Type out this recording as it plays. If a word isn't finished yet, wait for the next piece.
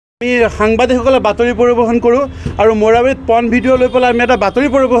আমি সাংবাদিকসকলে বাতৰি পৰিৱেশন কৰোঁ আৰু মোৰাবাৰীত পন ভিডিঅ' লৈ পেলাই আমি এটা বাতৰি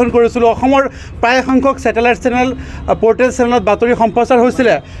পৰিৱেশন কৰিছিলোঁ। অসমৰ প্ৰায় সংখ্যক ছেটেলাইট চেনেল পৰ্টেল চেনেলত বাতৰি সম্প্ৰচাৰ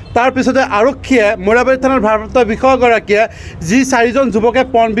হৈছিলে। তাৰপিছতে আৰক্ষীয়ে মোৰাবাৰী থানাৰ ভাৰপ্ৰাপ্ত বিষয়াগৰাকীয়ে যি 4জন যুৱকে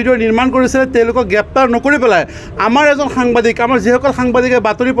পন ভিডিঅ' নিৰ্মাণ কৰিছিলে তেওঁলোকক গ্ৰেপ্তাৰ নকৰি পেলাই আমাৰ এজন সাংবাদিক, আমাৰ যিসকল সাংবাদিকে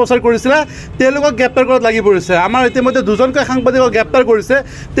বাতৰি প্ৰচাৰ কৰিছিলে তেওঁলোকক গ্ৰেপ্তাৰ কৰাত লাগি পৰিছে। আমাৰ ইতিমধ্যে 2জনকৈ সাংবাদিকক গ্ৰেপ্তাৰ কৰিছে।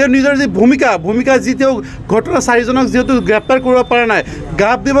 তেওঁ নিজৰ যি ভূমিকা যি তেওঁ ঘটনা 4জনক যিহেতু গ্ৰেপ্তাৰ কৰিব পৰা নাই,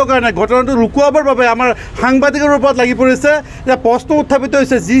 গাপ দিব কাৰণে ঘটনাটো লুকুৱাবৰ বাবে আমাৰ সাংবাদিকৰ ওপৰত লাগি পৰিছে। যে প্ৰশ্ন উত্থাপিত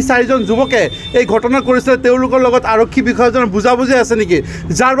হৈছে যি 4জন যুৱকে এই ঘটনা কৰিছিলে তেওঁলোকৰ লগত আৰক্ষী বিষয়াজনৰ বুজাবুজি আছে নেকি,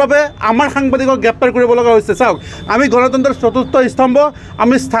 যাৰ বাবে আমাৰ সাংবাদিকক গ্ৰেপ্তাৰ কৰিব লগা হৈছে। চাওক, আমি গণতন্ত্ৰৰ চতুৰ্থ স্তম্ভ,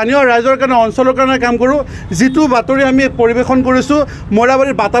 আমি স্থানীয় ৰাইজৰ কাৰণে অঞ্চলৰ কাৰণে কাম কৰোঁ। যিটো বাতৰি আমি পৰিৱেশন কৰিছোঁ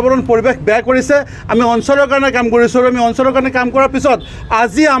মোৰাবাৰীৰ বাতাবৰণ পৰিৱেশ বেয়া কৰিছে, আমি অঞ্চলৰ কাৰণে কাম কৰিছোঁ আৰু আমি অঞ্চলৰ কাৰণে কাম কৰাৰ পিছত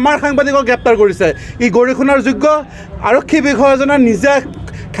আজি আমাৰ সাংবাদিকক গ্ৰেপ্তাৰ কৰিছে। ই গৰিহণাৰ যোগ্য। আৰক্ষী বিষয়াজনে নিজে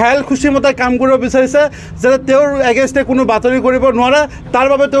খায়াল খুচিমতে কাম কৰিব বিচাৰিছে যাতে তেওঁৰ এগেইনষ্টে কোনো বাতৰি কৰিব নোৱাৰে, তাৰ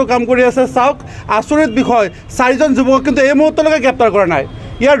বাবে তেওঁ কাম কৰি আছে। চাওক, আচৰিত বিষয়, 4জন যুৱকক কিন্তু এই মুহূৰ্তলৈকে গ্ৰেপ্তাৰ কৰা নাই।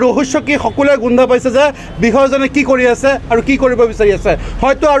 ইয়াৰ ৰহস্য কি সকলোৱে গোন্ধ পাইছে যে বিষয়াজনে কি কৰি আছে আৰু কি কৰিব বিচাৰি আছে।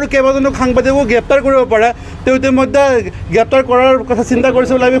 হয়তো আৰু কেইবাজনক সাংবাদিকো গ্ৰেপ্তাৰ কৰিব পাৰে। তেওঁ ইতিমধ্যে গ্ৰেপ্তাৰ কৰাৰ কথা চিন্তা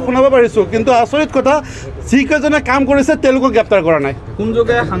কৰিছে বুলি আমি শুনাব পাৰিছোঁ। কিন্তু আচৰিত কথা, যিকেইজনে কাম কৰিছে তেওঁলোকক গ্ৰেপ্তাৰ কৰা নাই।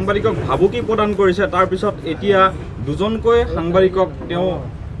 কোনযোগে সাংবাদিকক ভাবুকি প্ৰদান কৰিছে, তাৰপিছত এতিয়া 2জনকৈ সাংবাদিকক তেওঁ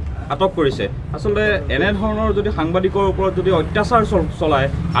আটক কৰিছে। আচলতে এনেধৰণৰ যদি সাংবাদিকৰ ওপৰত যদি অত্যাচাৰ চলায়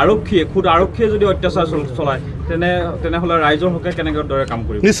খোদ আৰক্ষীয়ে যদি অত্যাচাৰ চলায় তেনেহ'লে ৰাইজৰ হকে কেনেদৰে কাম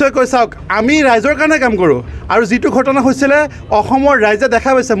কৰিব? নিশ্চয়কৈ। চাওক, আমি ৰাইজৰ কাৰণে কাম কৰোঁ আৰু যিটো ঘটনা হৈছিলে অসমৰ ৰাইজে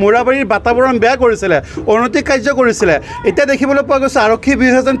দেখা পাইছে মোৰাবাৰীৰ বাতাবৰণ বেয়া কৰিছিলে, অনৈতিক কাৰ্য কৰিছিলে। এতিয়া দেখিবলৈ পোৱা গৈছে আৰক্ষী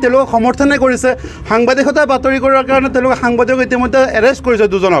বিষয়াজন তেওঁলোকক সমৰ্থনে কৰিছে। সাংবাদিকতা বাতৰি কৰাৰ কাৰণে তেওঁলোকে সাংবাদিকক ইতিমধ্যে এৰেষ্ট কৰিছে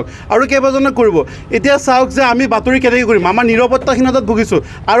 2জনক আৰু কেইবাজনক কৰিব। এতিয়া চাওক যে আমি বাতৰি কেনেকৈ কৰিম, আমাৰ নিৰাপত্তাহীনতাত ভুগিছোঁ।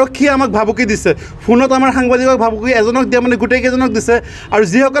 আৰক্ষীয়ে আমাক ভাবুকি দিছে, ফোনত আমাৰ সাংবাদিকক ভাবুকি এজনক দিয়া মানে গোটেইকেইজনক দিছে আৰু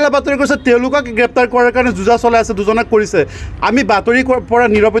যিসকলে বাতৰি কৰিছে তেওঁলোকক গ্ৰেপ্তাৰ কৰাৰ কাৰণে যুঁজা চলাই আছে, 2জনক কৰিছে। আমি বাতৰি পৰা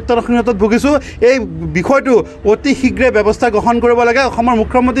নিৰাপত্তাহীনতাত ভুগিছোঁ। এই বিষয়টো অতি শীঘ্ৰে ব্যৱস্থা গ্ৰহণ কৰিব লাগে। অসমৰ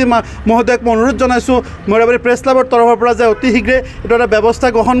মুখ্যমন্ত্ৰী মহোদয়ক মই অনুৰোধ জনাইছোঁ মোৰাবাৰী প্ৰেছ ক্লাবৰ তৰফৰ পৰা যে অতি শীঘ্ৰে এইটো এটা ব্যৱস্থা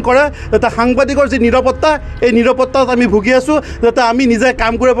গ্ৰহণ কৰে যাতে সাংবাদিকৰ যি নিৰাপত্তা, এই নিৰাপত্তাত আমি ভুগি আছোঁ, যাতে আমি নিজে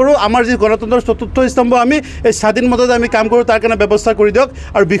কাম কৰিব পাৰোঁ। আমাৰ যি গণতন্ত্ৰৰ চতুৰ্থ স্তম্ভ, আমি এই স্বাধীন মততে আমি কাম কৰোঁ, তাৰ কাৰণে ব্যৱস্থা কৰি দিয়ক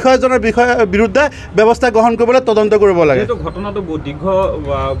আৰু বিষয়াজনৰ বিৰুদ্ধে ব্যৱস্থা গ্ৰহণ কৰিবলৈ তদন্ত কৰিব লাগে। এইটো ঘটনাটো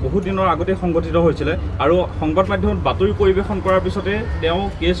বহু দিনৰ আগতে সংঘটিত হৈছিলে আৰু সংবাদ মাধ্যমত বাতৰি পৰিৱেশন কৰাৰ পিছতে তেওঁ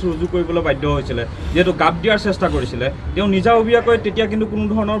কেছ ৰুজু কৰিবলৈ বাধ্য হৈছিলে, যিহেতু গাপ দিয়াৰ চেষ্টা কৰিছিলে। তেওঁ নিজাববীয়াকৈ তেতিয়া কিন্তু কোনো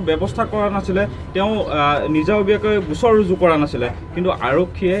ধৰণৰ ব্যৱস্থা কৰা নাছিলে, তেওঁ নিজাববীয়াকৈ গোচৰ ৰুজু কৰা নাছিলে। কিন্তু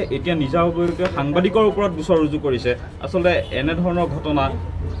আৰক্ষীয়ে এতিয়া নিজাববীয়াকৈ সাংবাদিকৰ ওপৰত গোচৰ ৰুজু কৰিছে। আচলতে এনেধৰণৰ ঘটনা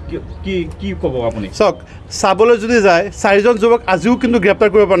কি ক'ব আপুনি? চাওক, চাবলৈ যদি যায় 4জন যুৱক আজিও কিন্তু গ্ৰেপ্তাৰ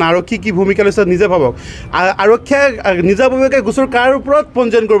কৰিব পৰা নাই। আৰক্ষী কি ভূমিকা লৈছে নিজে ভাবক। আৰক্ষীয়ে নিজাববীয়াকৈ গোচৰ কাৰ ওপৰত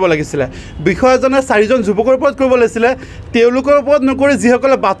পঞ্জীয়ন কৰিব লাগিছিলে? বিষয়াজনে 4জন যুৱকৰ ওপৰত কৰিব লাগিছিলে। তেওঁলোকৰ ওপৰত নকৰি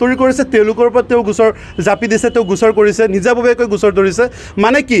যিসকলে বাতৰি কৰিছে তেওঁলোকৰ ওপৰত তেওঁ গোচৰ জাপি দিছে, তেওঁ গোচৰ কৰিছে, নিজাববীয়াকৈ গোচৰ ধৰিছে।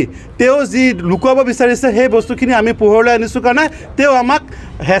 মানে কি, তেওঁ যি লুকুৱাব বিচাৰিছে সেই বস্তুখিনি আমি পোহৰলৈ আনিছোঁ কাৰণে তেওঁ আমাক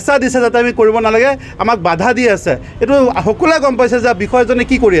হেঁচা দিছে যাতে আমি কৰিব নালাগে, আমাক বাধা দি আছে। এইটো সকলোৱে গম পাইছে যে বিষয়াজনে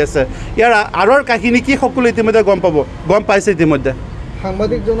কি কৰি আছে। ইয়াৰ আঁৰৰ কাহিনী কি সকলোৱে ইতিমধ্যে গম পাইছে। ইতিমধ্যে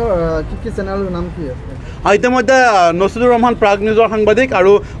সাংবাদিকজনৰ কি চেনেলৰ নাম কি আছে? ইতিমধ্যে নচিদুৰ ৰহমান প্ৰাগ নিউজৰ সাংবাদিক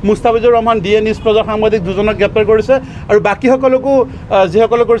আৰু মুস্তাফিজুৰ ৰহমান DA নিউজ প্লাজাৰ সাংবাদিক 2জনক গ্ৰেপ্তাৰ কৰিছে আৰু বাকীসকলকো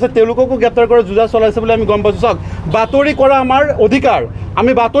যিসকলে কৰিছে তেওঁলোককো গ্ৰেপ্তাৰ কৰি যুঁজা চলাইছে বুলি আমি গম পাইছোঁ। চাওক, বাতৰি কৰা আমাৰ অধিকাৰ,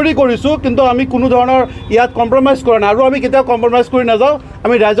 আমি বাতৰি কৰিছোঁ, কিন্তু আমি কোনো ধৰণৰ ইয়াত কম্প্ৰমাইজ কৰা নাই আৰু আমি কেতিয়াও কম্প্ৰমাইজ কৰি নাযাওঁ।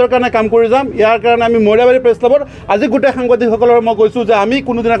 আমি ৰাইজৰ কাৰণে কাম কৰি যাম। ইয়াৰ কাৰণে আমি মোৰাবাৰী প্ৰেছ ক্লাবত আজি গোটেই সাংবাদিকসকলৰ মই কৈছোঁ যে আমি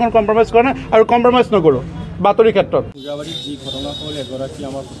কোনোদিনাখন কম্প্ৰমাইজ কৰা নাই আৰু কম্প্ৰমাইজ নকৰোঁ বাতৰিৰ ক্ষেত্ৰত। মোৰাবাৰীত যি ঘটনা হ'ল, এগৰাকী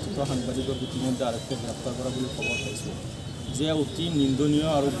আমাৰ প্ৰকৃত সাংবাদিকক ইতিমধ্যে আৰক্ষীয়ে গ্ৰেপ্তাৰ কৰা বুলি খবৰ পাইছোঁ, যে অতি নিন্দনীয়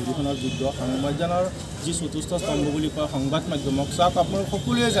আৰু গৰিহণাৰ যোগ্য। সংবিধানৰ যি চতুৰ্থ স্তম্ভ বুলি কোৱা সংবাদ মাধ্যমক, চাওক, আপোনালোক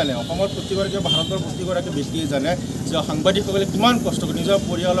সকলোৱে জানে, অসমৰ প্ৰতিগৰাকী, ভাৰতৰ প্ৰতিগৰাকী ব্যক্তিয়ে জানে যে সাংবাদিকসকলে কিমান কষ্ট কৰি নিজৰ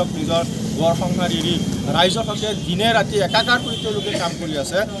পৰিয়ালক, নিজৰ ঘৰ সংসাৰ এৰি ৰাইজৰ হকে দিনে ৰাতি একাকাৰ কৰি তেওঁলোকে কাম কৰি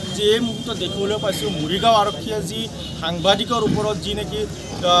আছে। যে এই মুহূৰ্তত দেখিবলৈ পাইছোঁ মৰিগাঁও আৰক্ষীয়ে যি সাংবাদিকৰ ওপৰত যি নেকি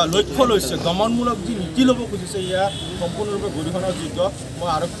লক্ষ্য লৈছে, দমনমূলক যি নীতি ল'ব খুজিছে, এয়া সম্পূৰ্ণৰূপে গৰিহণাৰ যোগ্য। মই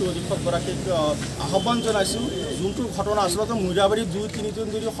আৰক্ষী অধীক্ষকগৰাকীক আহ্বান জনাইছোঁ, যোনটো ঘটনা আচলতে মোৰাবাৰী 2-3 দিন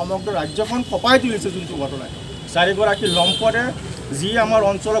ধৰি সমগ্ৰ ৰাজ্যখন কঁপাই তুলিছে। যোনটো ঘটনাই 4গৰাকী লম্পৰে যি আমাৰ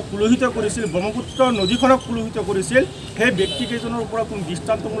অঞ্চলক কুলুষিত কৰিছিল, ব্ৰহ্মপুত্ৰ নদীখনক কুলুষিত কৰিছিল, সেই ব্যক্তিকেইজনৰ ওপৰত কোনো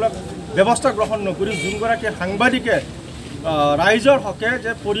দৃষ্টান্তমূলক ব্যৱস্থা গ্ৰহণ নকৰি যোনগৰাকী সাংবাদিকে ৰাইজৰ হকে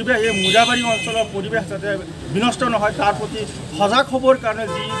যে পৰিৱেশ এই মুৰাবাৰী অঞ্চলৰ পৰিৱেশ যাতে বিনষ্ট নহয় তাৰ প্ৰতি সজাগ হ'বৰ কাৰণে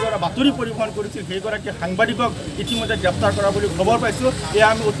যিগৰাকী বাতৰি পৰিৱেশন কৰিছিল সেইগৰাকী সাংবাদিকক ইতিমধ্যে গ্ৰেপ্তাৰ কৰা বুলি খবৰ পাইছোঁ। এয়া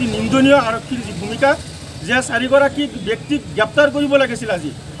আমি অতি নিন্দনীয় আৰক্ষীৰ যি ভূমিকা যে 4গৰাকী ব্যক্তিক গ্ৰেপ্তাৰ কৰিব লাগিছিল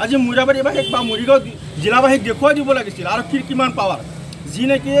আজি মুৰাবাৰীবাসীক বা মৰিগাঁও জিলাবাসীক দেখুৱাই দিব লাগিছিল আৰক্ষীৰ কিমান পাৱাৰ। যি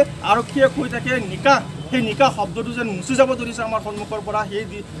নেকি আৰক্ষীয়ে কৈ থাকে নিকা সেই নিকা শব্দটো যেন মুচি যাব ধৰিছে আমাৰ সন্মুখৰ পৰা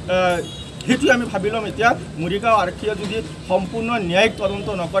সেইটো আমি ভাবি ল'ম। এতিয়া মৰিগাঁও আৰক্ষীয়ে যদি সম্পূৰ্ণ ন্যায়িক তদন্ত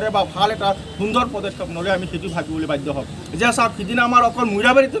নকৰে বা ভাল এটা সুন্দৰ পদক্ষেপ নলয় আমি সেইটো ভাবিবলৈ বাধ্য হ'ম। যে চাওক সিদিনা আমাৰ অকল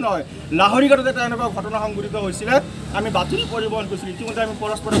মুৰাবাৰীতে নহয় লাহৰীঘাটত এটা এনেকুৱা ঘটনা সংঘটিত হৈছিলে। আমি বাতৰি পৰিবহণ কৰিছিলোঁ ইতিমধ্যে আমি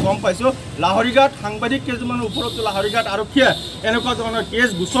পৰস্পৰে গম পাইছোঁ লাহৰীঘাট সাংবাদিক কেইজনমানৰ ওপৰতো লাহৰীঘাট আৰক্ষীয়ে এনেকুৱা ধৰণৰ কেছ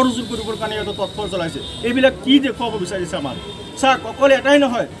গোচৰ ৰুজু কৰিবৰ কাৰণে সিহঁতে তৎপৰ চলাইছে। এইবিলাক কি দেখুৱাব বিচাৰিছে আমাৰ চাওক অকল এটাই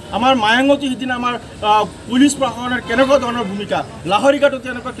নহয় আমাৰ মায়ঙতো সিদিনা আমাৰ পুলিচ প্ৰশাসনৰ কেনেকুৱা ধৰণৰ ভূমিকা লাহৰীঘাটত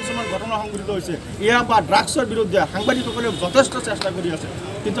এনেকুৱা কিছুমান ঘটনা সংঘটিত হৈছে। এয়া বা ড্ৰাগছৰ বিৰুদ্ধে সাংবাদিকসকলে যথেষ্ট চেষ্টা কৰি আছে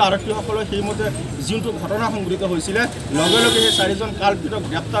কিন্তু আৰক্ষীসকলে সেইমতে যোনটো ঘটনা সংঘটিত হৈছিলে লগে লগে সেই 4জন কাল্পিতক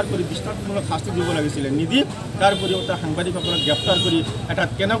গ্ৰেপ্তাৰ কৰি দৃষ্টান্তমূলক শাস্তি দিব লাগিছিলে নিদি তাৰ পৰিৱৰ্তে সাংবাদিকসকলক গ্ৰেপ্তাৰ কৰি এটা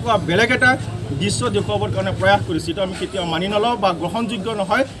কেনেকুৱা বেলেগ এটা দৃশ্য দেখুৱাবৰ কাৰণে প্ৰয়াস কৰিছে। এইটো আমি কেতিয়াও মানি নলওঁ বা গ্ৰহণযোগ্য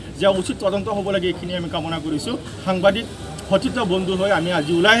নহয় যে উচিত তদন্ত হ'ব লাগে এইখিনি আমি কামনা কৰিছোঁ। সাংবাদিক সতীৰ্থ বন্ধু হৈ আমি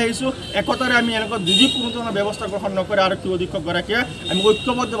আজি ওলাই আহিছোঁ একতাৰে আমি এনেকুৱা যদি কোনো ধৰণৰ ব্যৱস্থা গ্ৰহণ নকৰে আৰক্ষী অধীক্ষকগৰাকীয়ে আমি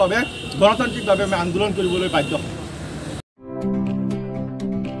ঐক্যবদ্ধভাৱে গণতান্ত্ৰিকভাৱে আমি আন্দোলন কৰিবলৈ বাধ্য হ'ম।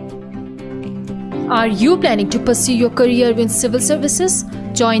 Are you planning to pursue your career in civil services?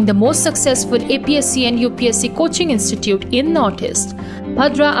 Join the most successful APSC and UPSC coaching institute in Northeast,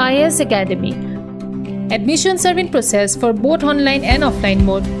 Bhadra IAS Academy. Admissions are in process for both online and offline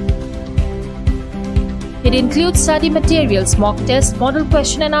mode. It includes study materials, mock test, model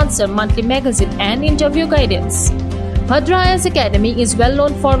question and answer, monthly magazine and interview guidance. Bhadra IAS Academy is well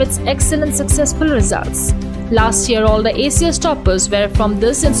known for its excellent successful results. Last year, all the ACS toppers were from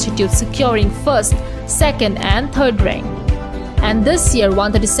this institute securing first, second and third rank. And this year,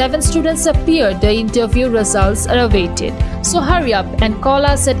 137 students appeared. The interview results are awaited. So hurry up and call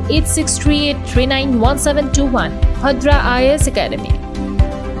us at 8638391721. Bhadra IAS Academy.